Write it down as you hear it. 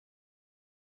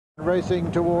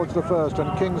racing towards the first,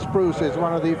 and King Spruce is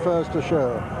one of the first to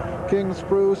show. King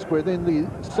Spruce within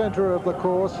the centre of the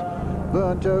course,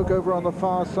 Burnt Oak over on the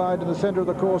far side, in the centre of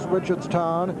the course,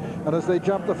 Richardstown. And as they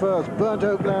jump the first, Burnt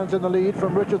Oak lands in the lead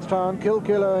from Richardstown.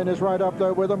 Kilkillowen is right up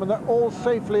there with them, and they're all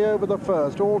safely over the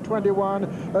first. All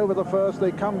 21 over the first.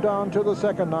 They come down to the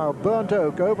second now. Burnt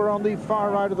Oak over on the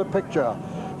far right of the picture.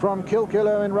 From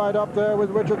Kilkillowen right up there with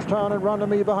Richardstown and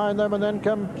Run-to-Me behind them, and then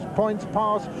comes Points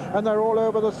Pass, and they're all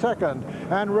over the second.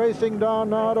 And racing down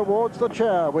now towards the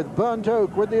chair with Burnt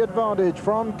Oak with the advantage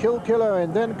from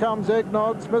Kilkillowen. Then comes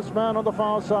Eggnog, Smith's Man on the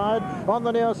far side. On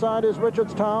the near side is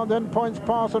Richardstown, then Points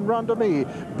Pass and Run-to-Me.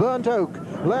 Burnt Oak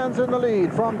lands in the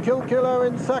lead from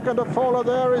Kilkillowen second. A faller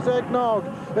there is Eggnog.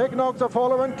 Eggnog's a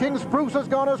faller, and King Spruce has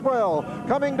gone as well.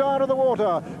 Coming down to the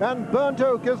water, and Burnt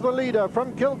Oak is the leader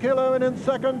from Kilkillowen in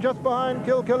second. Just behind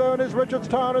Kilkillowen is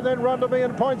Richardstown, and then Run-to-Me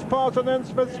and Points Pass, and then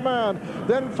Smith's Man.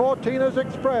 Then 14ers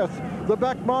Express. The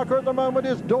back marker at the moment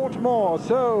is Dortmore.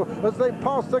 So as they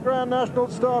pass the Grand National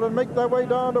start and make their way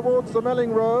down towards the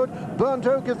Melling Road, Burnt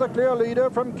Oak is the clear leader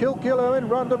from Kilkillowen,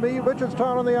 Run-to-Me,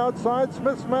 Richardstown on the outside,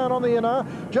 Smith's Man on the inner.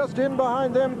 Just in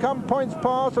behind them come Points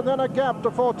Pass, and then a gap to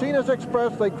 14ers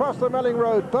Express. They cross the Melling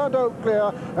Road. Burnt Oak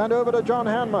clear, and over to John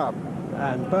Hanmer.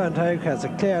 And Burnt Oak has a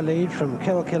clear lead from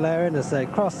Kilkillowen as they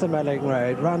cross the Melling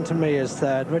Road. Run-to-Me is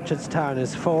third, Richardstown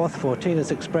is fourth,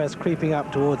 14ers Express creeping up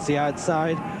towards the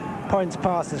outside. Points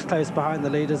Pass is close behind the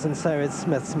leaders, and so is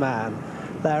Smith's Man.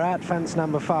 They're at fence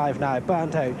number 5 now.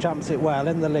 Burnt Oak jumps it well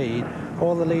in the lead.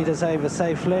 All the leaders over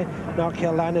safely.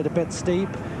 Knockhill landed a bit steep,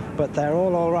 but they're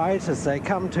all right as they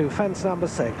come to fence number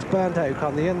 6. Burnt Oak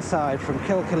on the inside from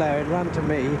Kilkillowen,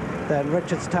 Run-to-Me, then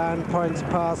Richardstown, Points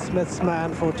Pass, Smith's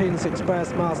Man, 14th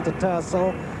Express, Master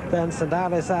Tercel, then St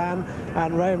Alice Anne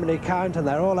and Romany Count, and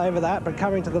they're all over that. But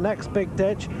coming to the next big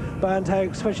ditch, Burnt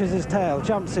Oak swishes his tail,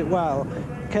 jumps it well.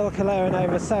 Kilkillowen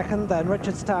over second, then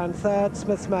Richardstown third,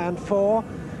 Smith's Man 4.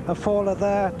 A faller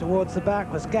there towards the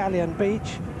back was Galleon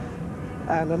Beach.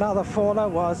 And another faller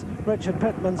was Richard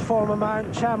Pitman's former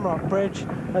mount, Shamrock Bridge,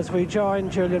 as we join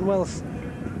Julian Wilson.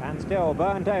 And still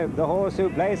Burnt Oak, the horse who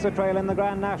blazed the trail in the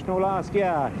Grand National last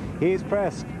year. He's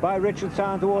pressed by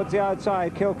Richardstown towards the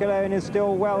outside. Kilkillowen is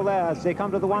still well there as they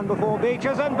come to the one before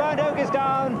Beeches, and Burnt Oak is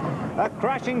down. A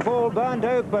crashing fall, Burnt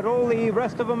Oak, but all the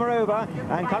rest of them are over.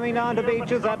 And coming down to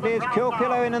Beeches, that leaves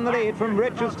Kilkillowen in the lead from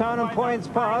Richardstown and Points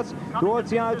Pass. Towards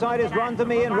the outside is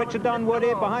Run-to-Me and Richard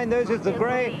Dunwoody. Behind those is the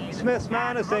grey Smith's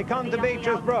Man as they come to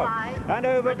Beeches Brook. And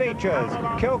over Beeches,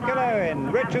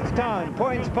 Kilkillowen, Richardstown,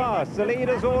 Points Pass, the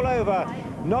leaders all over.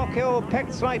 Knockhill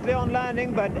pecked slightly on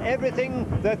landing, but everything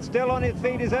that's still on its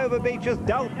feet is over Beeches.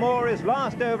 Doubtmore is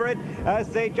last over it as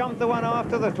they jump the one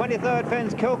after the 23rd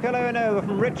fence. Kilkillowen over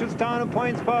from Richardstown and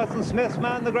Points Pass, and Smith's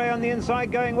Man, the grey, on the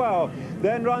inside going well.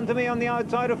 Then Run-to-Me on the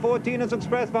outside of 14ers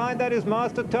Express. Behind that is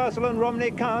Master Tercel and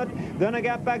Romney Count. Then a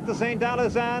gap back to St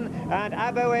Alice Anne and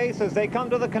Abo Ace as they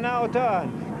come to the canal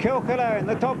turn. Kilkillowen,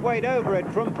 the top weight over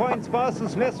it from Points Pass,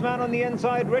 and Smith's Man on the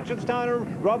inside. Richardstown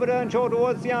and Robert Earnshaw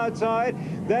towards the outside.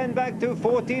 Then back to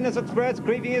 14ers Express,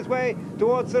 creeping his way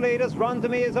towards the leaders.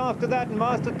 Run-to-Me is after that, and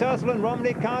Master Tercel and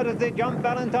Romney Count as they jump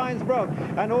Valentine's Brook.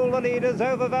 And all the leaders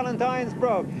over Valentine's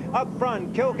Brook. Up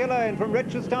front, Kilkillowen from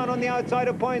Richardstown on the outside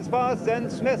of Points Pass, then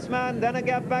Smith's Man, then a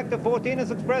gap back to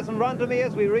 14ers Express and Run-to-Me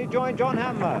as we rejoin John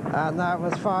Hanmer. And that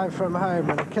was 5 from home,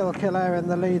 and Kilkillowen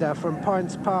the leader from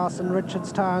Points Pass and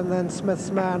Richardstown, then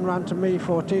Smith's Man, Run-to-Me,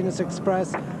 14ers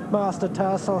Express, Master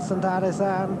Tercel, St Alice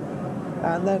Anne,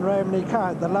 and then Romney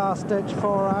Count, the last ditch,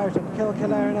 4 out, and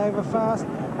Kilkillowen over first,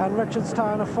 and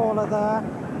Richardstown a faller there.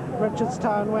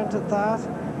 Richardstown went at that,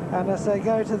 and as they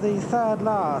go to the third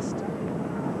last,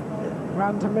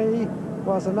 Run-to-Me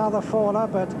was another faller,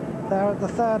 but they're at the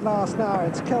third last now.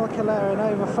 It's Kilkillowen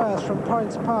over first from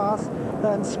Points Pass,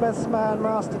 then Smith's Man,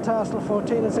 Master Tercel,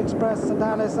 14ers Express, St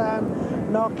Alice Anne,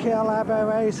 Knockhill,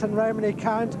 Abo Ace and Romney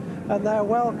Count, and they're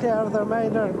well clear of the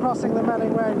remainder and crossing the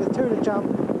Melling Road with 2 to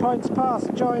jump. Points Pass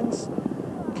joins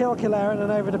Kilkillowen,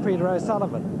 and over to Peter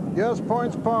O'Sullivan. Yes,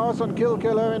 Points Pass and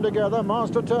Kilkillowen together.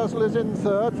 Master Tercel is in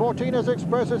third. 14ers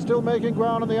Express is still making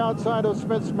ground on the outside of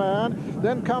Smith's Man.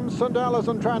 Then comes St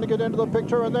Allison trying to get into the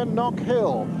picture, and then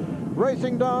Knockhill.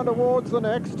 Racing down towards the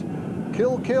next,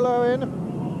 Kilkillowen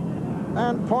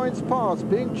and Points Pass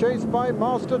being chased by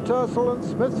Master Tercel and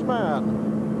Smith's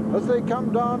Man as they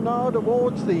come down now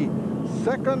towards the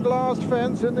second last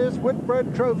fence in this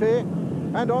Whitbread Trophy.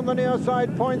 And on the near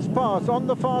side, Points Pass. On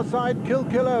the far side,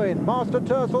 Kilkillowen, Master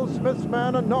Tercel, Smith's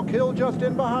Man and Knockhill just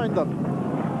in behind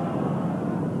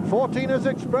them. 14's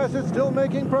Express is still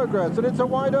making progress, and it's a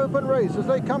wide open race as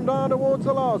they come down towards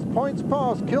the last. Points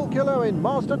pass, Kilkillowen,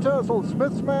 Master Tercel,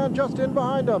 Smith's Man just in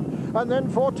behind them, and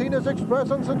then 14's Express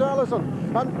and St.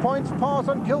 Allison, and Points pass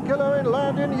and Kilkillowen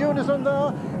land in unison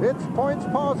there. It's Points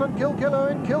pass and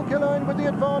Kilkillowen with the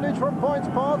advantage from Points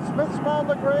pass. Smith's Man,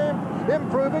 the Graham,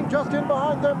 improving just in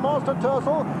behind them. Master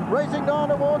Tercel racing down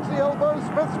towards the elbow.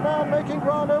 Smith's Man making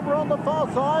ground over on the far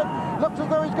side. Looks as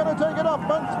though he's going to take it up,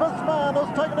 and Smith's Man has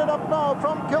taken it up now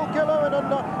from Kilkillowen, and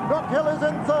Knockhill is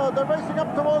in third. They're racing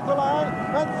up towards the line,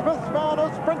 and Smith's Man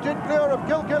has sprinted clear of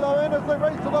Kilkillowen as they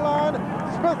race to the line.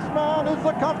 Smith's Man is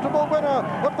the comfortable winner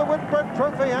of the Whitbread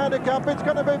Trophy Handicap. It's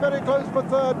going to be very close for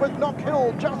third, with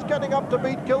Knockhill just getting up to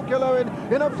beat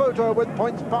Kilkillowen in a photo, with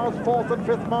Points past fourth and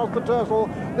fifth Master Tercel.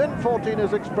 Then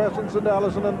 14's Express and St.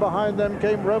 Allison, and behind them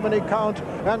came Romany Count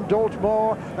and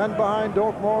Daltmore, and behind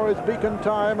Daltmore is Beacon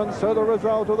Time. And so the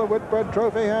result of the Whitbread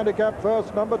Trophy Handicap,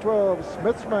 first number 12,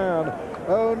 Smith's Man,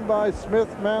 owned by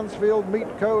Smith Mansfield Meat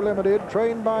Co. Limited,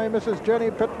 trained by Mrs. Jenny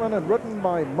Pitman and ridden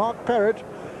by Mark Perrett.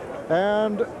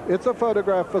 And it's a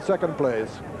photograph for second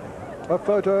place. A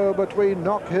photo between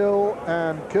Knockhill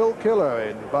and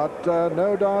Kilkillowen, but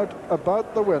no doubt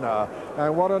about the winner.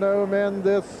 And what an omen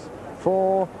this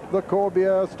for the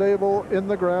Corbiere stable in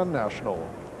the Grand National.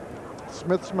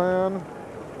 Smith's Man,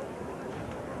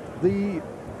 the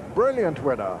brilliant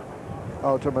winner,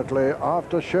 ultimately,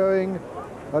 after showing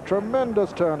a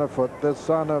tremendous turn of foot, this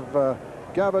son of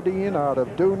Gabardine out of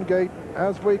Doongate,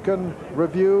 as we can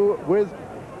review with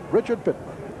Richard Pitman.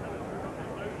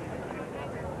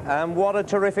 And what a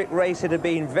terrific race it had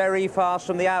been. Very fast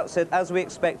from the outset, as we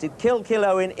expected.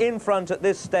 Kilkillowen in front at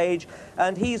this stage,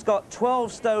 and he's got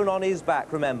 12 stone on his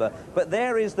back, remember. But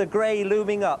there is the grey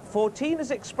looming up. 14's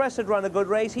Express had run a good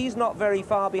race. He's not very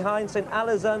far behind. St.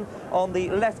 Allison on the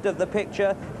left of the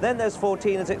picture. Then there's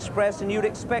 14's Express, and you'd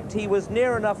expect he was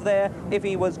near enough there if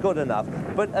he was good enough.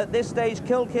 But at this stage,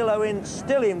 Kilkillowen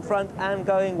still in front and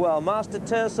going well. Master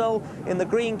Tercel in the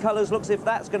green colours looks as if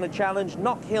that's going to challenge.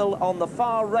 Knockhill on the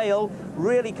far rail,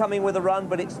 really coming with a run,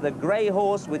 but it's the grey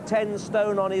horse with 10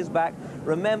 stone on his back.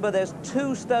 Remember, there's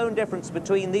 2 stone difference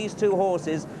between these two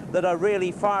horses that are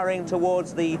really firing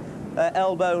towards the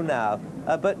elbow now.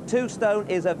 But 2 stone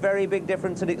is a very big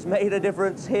difference, and it's made a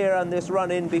difference here on this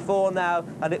run-in before now,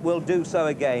 and it will do so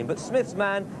again. But Smith's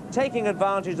Man, taking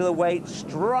advantage of the weight,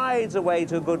 strides away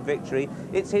to a good victory.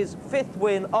 It's his 5th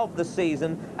win of the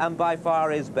season, and by far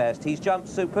his best. He's jumped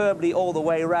superbly all the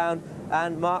way round,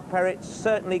 and Mark Perrett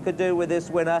certainly could do with this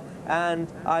winner,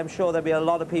 and I'm sure there'll be a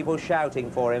lot of people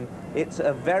shouting for him. It's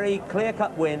a very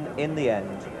clear-cut win in the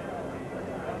end.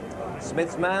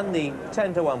 Smith's Man, the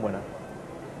 10-to-1 winner.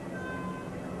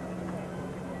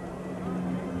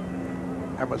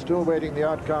 And we're still waiting the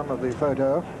outcome of the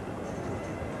photo,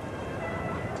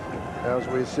 as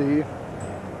we see the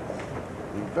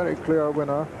very clear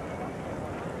winner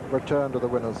return to the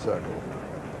winner's circle.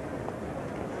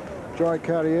 Joy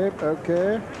Carrier,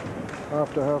 okay,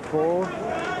 after her fall.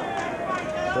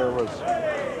 There was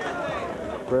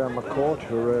Graham McCourt,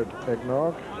 who rode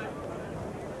Eggnog.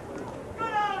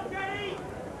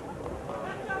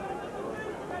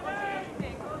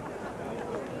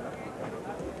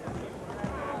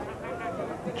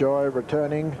 Joy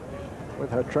returning with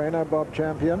her trainer, Bob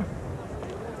Champion.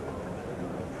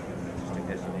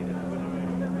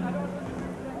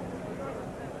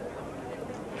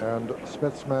 And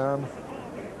Smith's Man,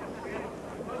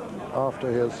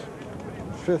 after his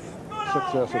 5th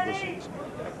success of the season.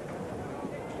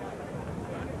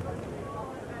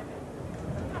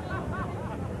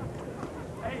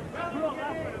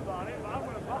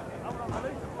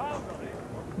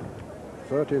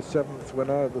 '37th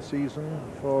winner of the season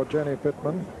for Jenny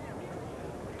Pitman,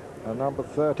 and number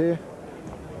 30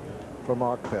 for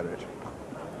Mark Perrett.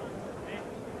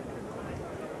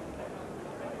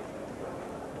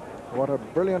 What a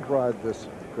brilliant ride this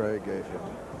grey gave him.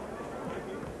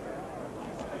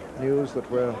 News that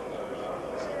we're...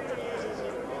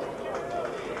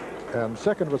 And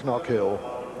second was Knockhill,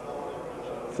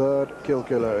 third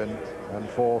Kilkillowen, and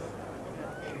fourth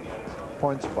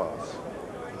Points Pass.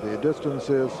 The distance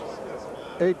is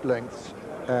 8 lengths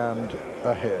and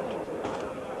ahead.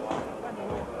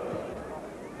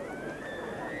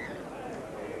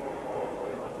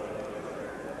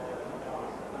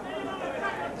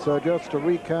 So just to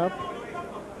recap,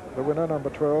 the winner, number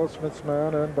 12, Smith's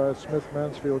Man, owned by Smith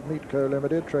Mansfield Meat Co.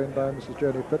 Limited, trained by Mrs.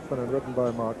 Jenny Pitman and ridden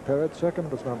by Mark Perrett. Second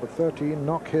was number 13,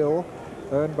 Knockhill,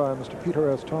 owned by Mr.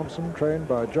 Peter S. Thompson, trained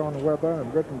by John Webber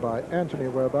and ridden by Anthony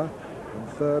Webber. And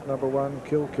third, number 1,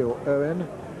 Kilkillowen,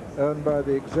 owned by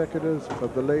the executors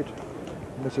of the late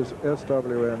Mrs.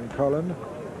 S.W.N. Cullen,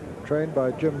 trained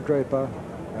by Jim Draper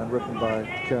and written by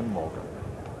Ken Morgan.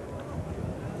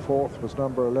 Fourth was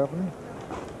number 11,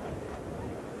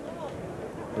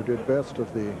 who did best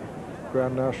of the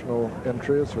Grand National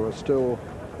entries, who are still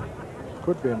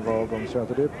could be involved on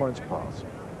Saturday, Points Pass.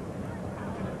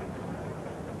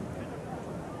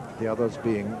 The others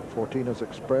being Fortina's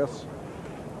Express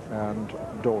and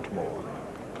Dortmore.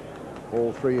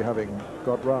 All three having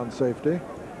got round safety.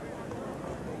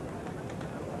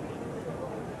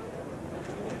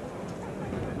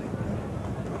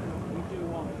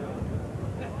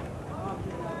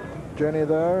 Jenny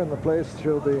there in the place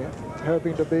she'll be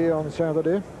hoping to be on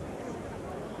Saturday,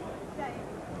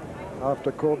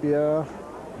 after Corbière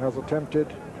has attempted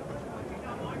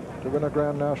to win a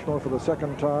Grand National for the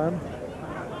second time.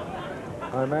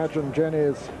 I imagine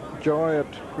Jenny's joy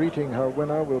at greeting her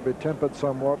winner will be tempered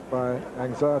somewhat by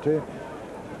anxiety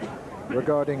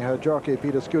regarding her jockey,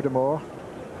 Peter Scudamore,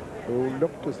 who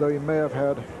looked as though he may have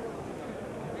had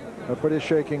a pretty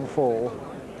shaking fall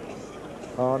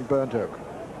on Burnt Oak.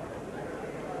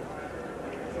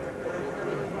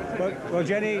 Well,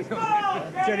 Jenny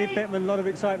Pitman, a lot of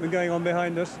excitement going on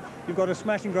behind us. You've got a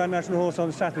smashing Grand National horse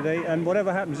on Saturday, and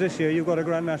whatever happens this year, you've got a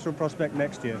Grand National prospect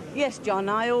next year. Yes, John,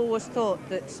 I always thought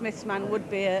that Smith's Man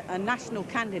would be a national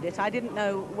candidate. I didn't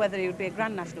know whether he would be a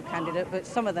Grand National candidate, but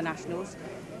some of the nationals,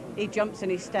 he jumps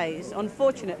and he stays.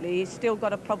 Unfortunately, he's still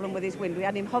got a problem with his wind. We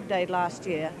had him hobdayed last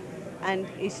year, and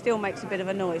he still makes a bit of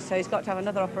a noise, so he's got to have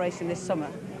another operation this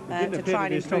summer. To try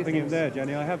and improve stopping things. Him there,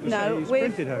 Jenny. I have to say he's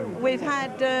sprinted home. We've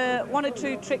had one or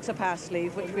two tricks up our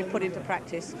sleeve which we've put into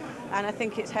practice, and I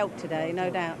think it's helped today, no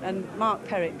doubt. And Mark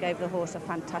Perrett gave the horse a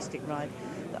fantastic ride.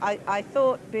 I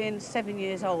thought, being 7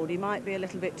 years old, he might be a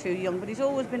little bit too young, but he's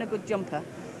always been a good jumper.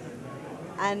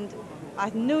 And I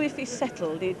knew if he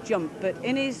settled, he'd jump, but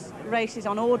in his races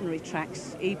on ordinary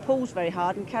tracks, he pulls very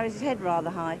hard and carries his head rather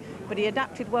high. But he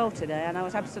adapted well today, and I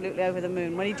was absolutely over the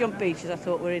moon. When he jumped beaches, I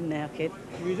thought, we're in now, kid.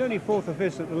 He was only fourth or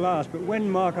fifth at the last, but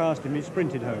when Mark asked him, he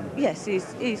sprinted home. Yes,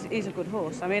 he's a good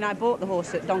horse. I mean, I bought the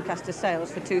horse at Doncaster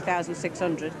Sales for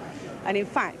 2,600, and in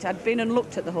fact, I'd been and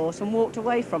looked at the horse and walked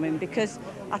away from him because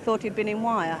I thought he'd been in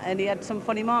wire, and he had some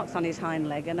funny marks on his hind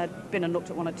leg, and I'd been and looked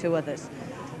at one or two others,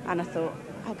 and I thought,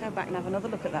 I'll go back and have another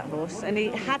look at that horse. And he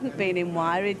hadn't been in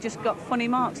wire, he'd just got funny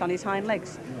marks on his hind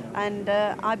legs. And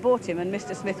I bought him, and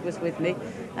Mr. Smith was with me,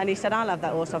 and he said, I'll have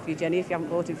that horse off you, Jenny, if you haven't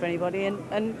bought him for anybody.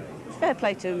 And fair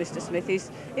play to Mr. Smith,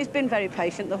 he's been very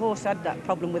patient. The horse had that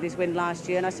problem with his wind last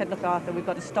year, and I said, look, Arthur, we've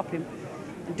got to stop him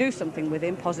and do something with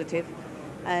him, positive.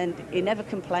 And he never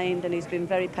complained, and he's been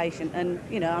very patient. And,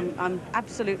 you know, I'm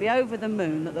absolutely over the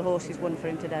moon that the horse has won for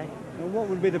him today. And what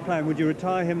would be the plan? Would you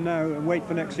retire him now and wait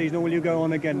for next season, or will you go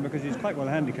on again, because he's quite well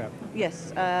handicapped?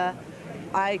 Yes,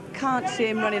 I can't see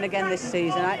him running again this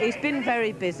season. He's been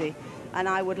very busy, and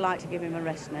I would like to give him a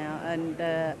rest now and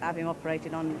have him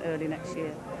operated on early next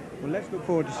year. Well, let's look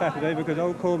forward to Saturday, because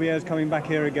old Corbière's coming back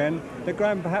here again. The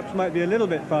ground perhaps might be a little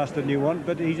bit faster than you want,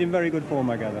 but he's in very good form,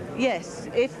 I gather. Yes,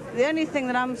 the only thing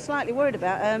that I'm slightly worried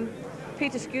about,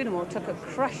 Peter Scudamore took a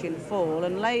crashing fall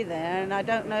and lay there, and I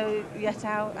don't know yet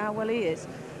how well he is.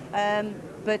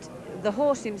 But the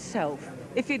horse himself,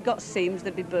 if he'd got seams,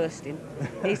 they'd be bursting.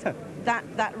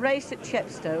 That race at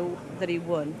Chepstow that he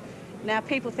won, now,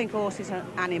 people think horses are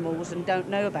animals and don't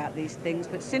know about these things,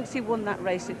 but since he won that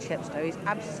race at Chepstow, he's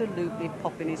absolutely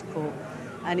popping his cork,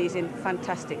 and he's in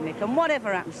fantastic nick. And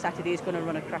whatever happens Saturday, he's going to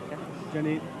run a cracker.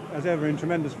 Jenny, as ever, in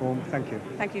tremendous form. Thank you.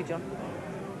 Thank you, John.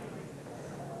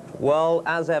 Well,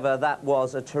 as ever, that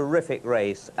was a terrific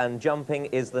race, and jumping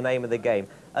is the name of the game.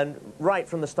 And right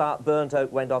from the start, Burnt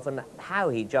Oak went off, and how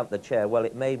he jumped the chair, well,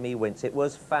 it made me wince. It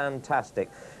was fantastic.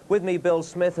 With me, Bill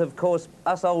Smith, of course,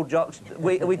 us old jocks,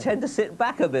 we tend to sit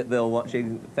back a bit, Bill,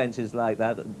 watching fences like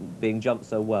that being jumped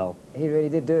so well. He really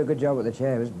did do a good job at the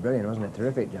chair. It was brilliant, wasn't it?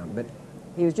 Terrific jump. But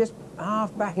he was just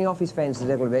half backing off his fence a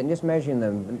little bit and just measuring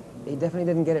them. He definitely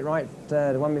didn't get it right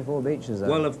the one before Beeches, though.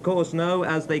 Well, of course, no.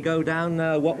 As they go down,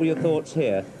 what were your thoughts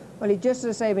here? Well, he just,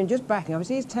 as I say, been just backing off.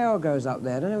 See, his tail goes up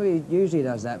there. I don't know if he usually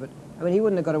does that, but, I mean, he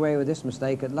wouldn't have got away with this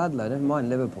mistake at Ludlow, never mind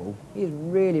Liverpool. He's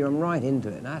really run right into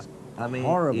it, and that's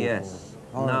horrible. Yes,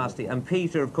 horrible. Nasty. And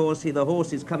Peter, of course, the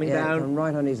horse is coming down.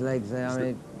 Right on his legs there, I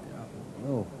mean,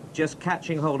 oh. Just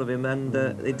catching hold of him, and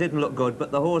it didn't look good, but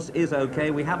the horse is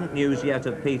okay. We haven't news yet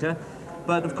of Peter.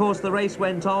 But, of course, the race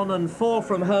went on, and 4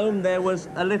 from home, there was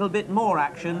a little bit more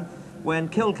action when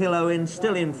Kilkillowen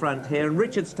still in front here, and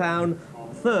Richardstown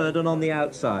third and on the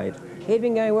outside. He'd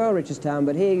been going well, Richardstown,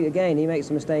 but he makes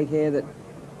a mistake here that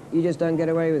you just don't get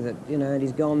away with it, you know, and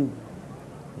he's gone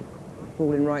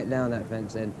falling right down that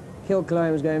fence then.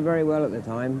 Kilkillowen was going very well at the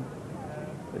time,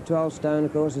 but 12 stone,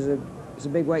 of course, is a It's a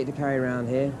big weight to carry around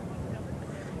here.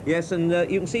 Yes, and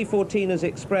you can see Fortina's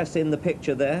Express in the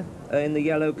picture there, in the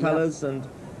yellow colours, and,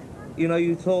 you know,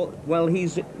 you thought, well,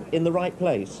 he's in the right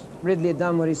place. Ridley had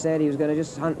done what he said. He was going to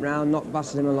just hunt round, not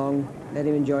bustle him along, let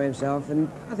him enjoy himself, and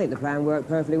I think the plan worked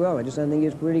perfectly well. I just don't think he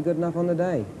was really good enough on the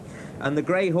day. And the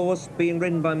grey horse being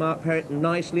ridden by Mark Perrett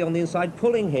nicely on the inside,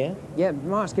 pulling here. Yeah,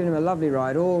 Mark's given him a lovely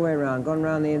ride all the way around, gone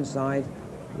round the inside.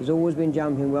 He's always been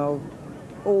jumping well,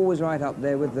 always right up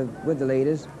there with the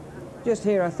leaders. Just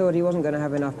here I thought he wasn't going to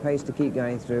have enough pace to keep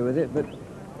going through with it, but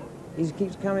he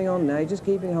keeps coming on now, just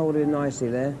keeping hold of it nicely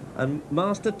there. And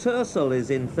Master Tercel is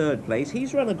in third place.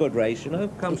 He's run a good race, you know,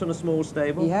 comes from a small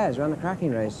stable. He has run a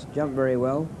cracking race, jumped very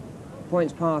well.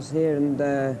 Points pass here, and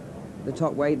the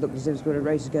top weight looked as if a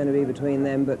race is going to be between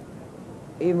them, but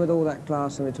even with all that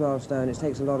class and with 12 stone, it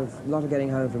takes a lot of getting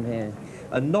home from here.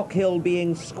 And Knockhill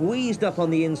being squeezed up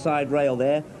on the inside rail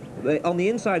there, on the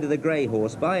inside of the grey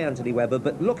horse by Anthony Webber,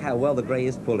 but look how well the grey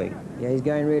is pulling. Yeah, he's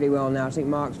going really well now. I think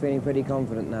Mark's feeling pretty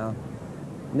confident now.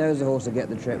 Knows the horse will get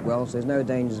the trip well, so there's no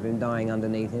dangers of him dying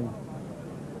underneath him.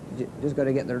 Just got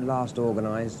to get the last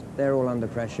organised. They're all under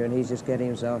pressure, and he's just getting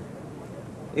himself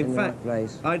in fact, the right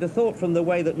place. I'd have thought from the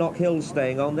way that Knockhill's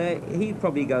staying on there, he'd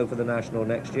probably go for the National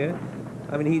next year.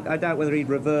 I mean, I doubt whether he'd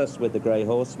reverse with the grey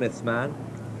horse, Smith's man.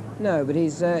 No, but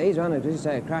he's run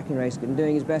a cracking race and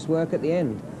doing his best work at the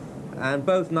end. And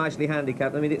both nicely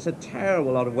handicapped. I mean, it's a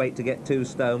terrible lot of weight to get 2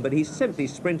 stone, but he's simply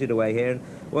sprinted away here. And,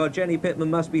 well, Jenny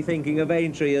Pitman must be thinking of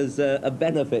Aintree as a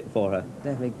benefit for her.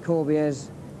 Definitely.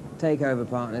 Corbier's takeover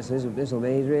partner, so this will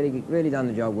be. He's really done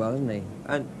the job well, hasn't he?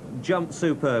 And jumped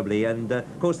superbly. And,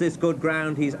 of course, this good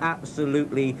ground, he's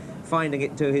absolutely finding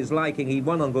it to his liking. He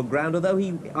won on good ground, although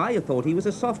I thought he was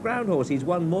a soft ground horse. He's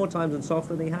won more times on soft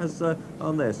than he has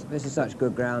on this. This is such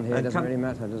good ground here, it doesn't really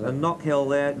matter, does it? And Knockhill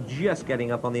there, just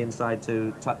getting up on the inside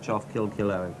to touch off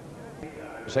Kilkillowen.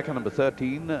 Second, number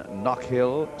 13,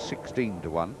 Knockhill,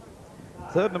 16-1.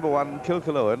 Third, number 1,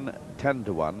 Kilkillowen,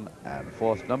 10-1. And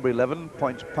fourth, number 11,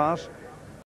 Points Pass,